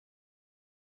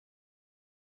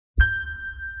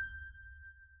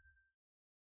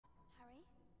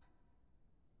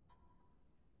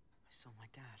saw my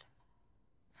dad.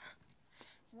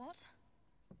 What?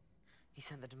 He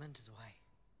sent the Dementors away.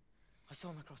 I saw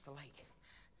him across the lake.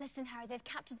 Listen, Harry, they've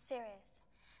captured Sirius.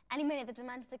 Any minute, the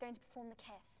Dementors are going to perform the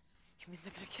kiss. You mean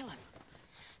they're gonna kill him?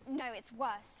 No, it's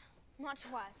worse. Much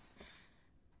worse.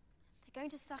 They're going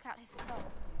to suck out his soul.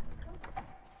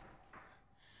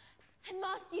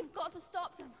 Headmaster, you've got to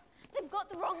stop them. They've got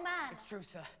the wrong man. It's true,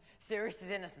 sir. Sirius is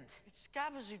innocent. It's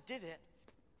Scabbers who did it.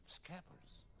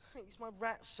 Scabbers? He's my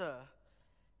rat, sir.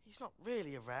 He's not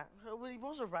really a rat. Well, he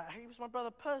was a rat. He was my brother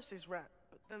Percy's rat.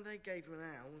 But then they gave him an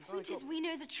owl. And The point is, we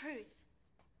know the truth.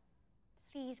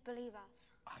 Please believe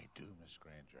us. I do, Miss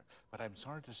Granger. But I'm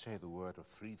sorry to say the word of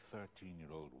 3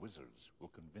 13-year-old wizards will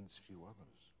convince few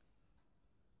others.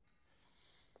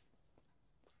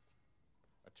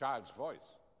 A child's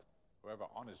voice, however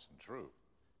honest and true,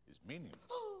 is meaningless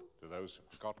to those who've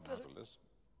forgotten how to listen.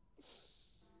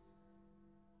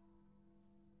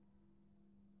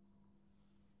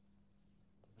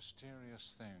 A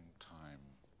mysterious thing, time.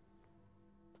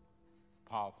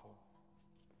 Powerful,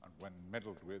 and when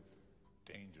meddled with,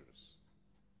 dangerous.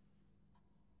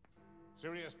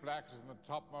 Sirius Black is in the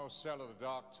topmost cell of the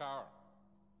Dark Tower.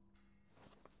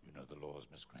 You know the laws,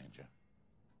 Miss Granger.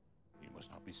 You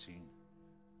must not be seen,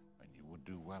 and you would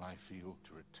do well, I feel,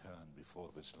 to return before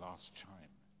this last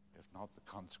chime. If not, the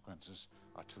consequences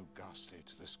are too ghastly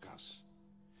to discuss.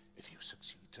 If you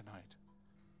succeed tonight,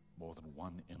 more than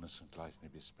one innocent life may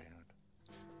be spared.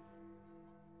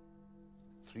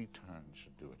 3 turns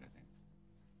should do it, I think.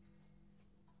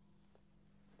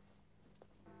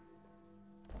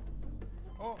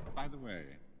 Oh, by the way,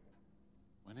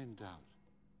 when in doubt,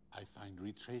 I find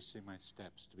retracing my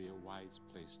steps to be a wise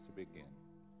place to begin.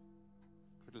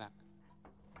 Good luck.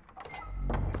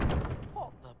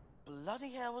 What the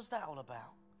bloody hell was that all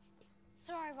about?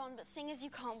 Sorry, Ron, but seeing as you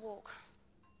can't walk.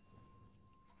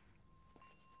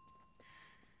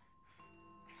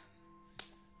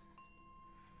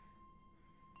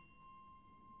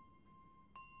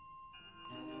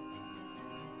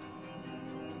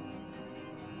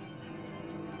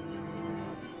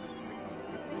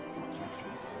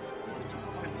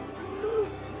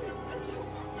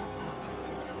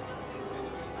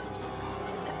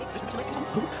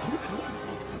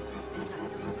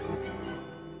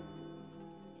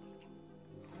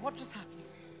 What just happened?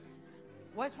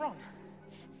 Where's Ron?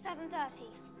 7:30.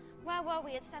 Where were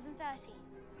we at 7:30?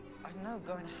 I don't know,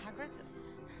 going to Hagrid's?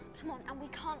 Come on, and we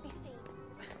can't be seen.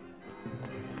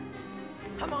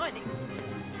 Hermione!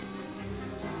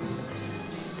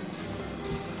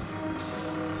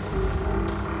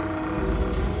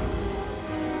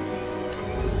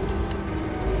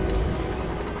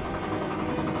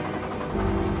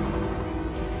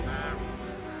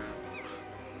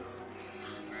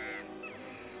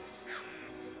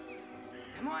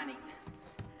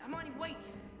 Hermione, wait!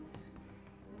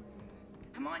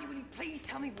 Hermione, will you please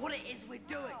tell me what it is we're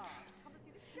doing? Come and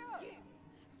see the show.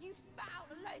 You foul,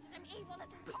 loathsome, evil little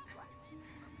cockroach!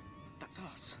 That's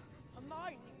us.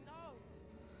 Hermione, no.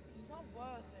 It's not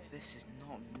worth it. This is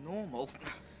not normal.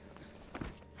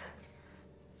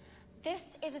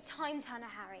 This is a time turner,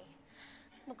 Harry.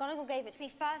 McGonagall gave it to me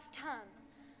first term.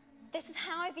 This is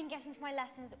how I've been getting to my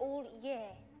lessons all year.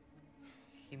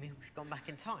 You mean we've gone back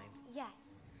in time?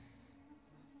 Yes.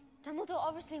 Dumbledore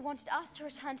obviously wanted us to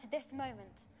return to this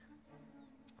moment.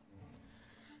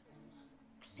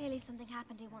 Clearly something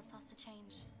happened he wants us to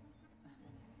change.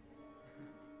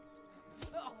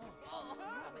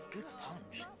 Good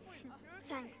punch.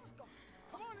 Thanks.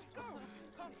 Come on, let's go.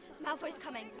 Come. Malfoy's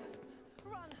coming.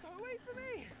 Run, go away from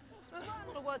me.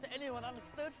 Not a word to anyone,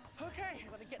 understood? Okay,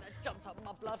 I'm gonna get that jumped up in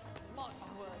my blood. Mark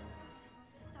my words.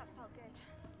 That felt good.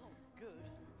 Not good.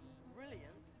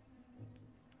 Brilliant.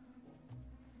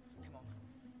 Come on.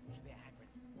 We should be at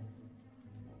Hagrid's.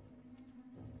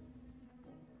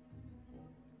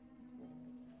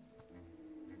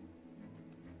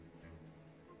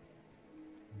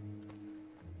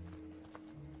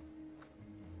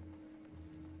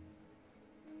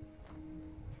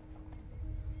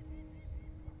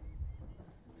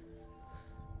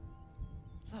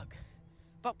 Look,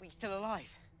 Buckbeak's still alive.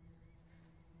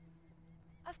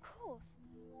 Of course.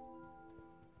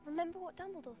 Remember what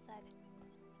Dumbledore said.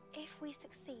 If we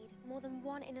succeed, more than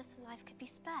one innocent life could be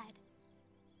spared.